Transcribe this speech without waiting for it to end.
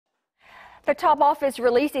The top office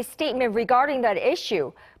released a statement regarding that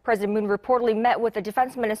issue. President Moon reportedly met with the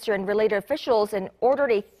defense minister and related officials and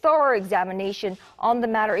ordered a thorough examination on the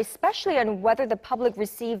matter, especially on whether the public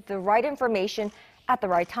received the right information at the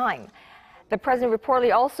right time. The president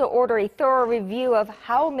reportedly also ordered a thorough review of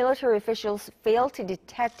how military officials failed to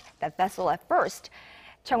detect that vessel at first.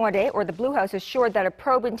 Cheongwade, or the Blue House, assured that a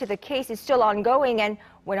probe into the case is still ongoing and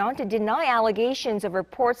went on to deny allegations of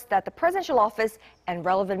reports that the presidential office and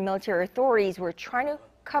relevant military authorities were trying to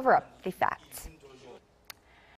cover up the facts.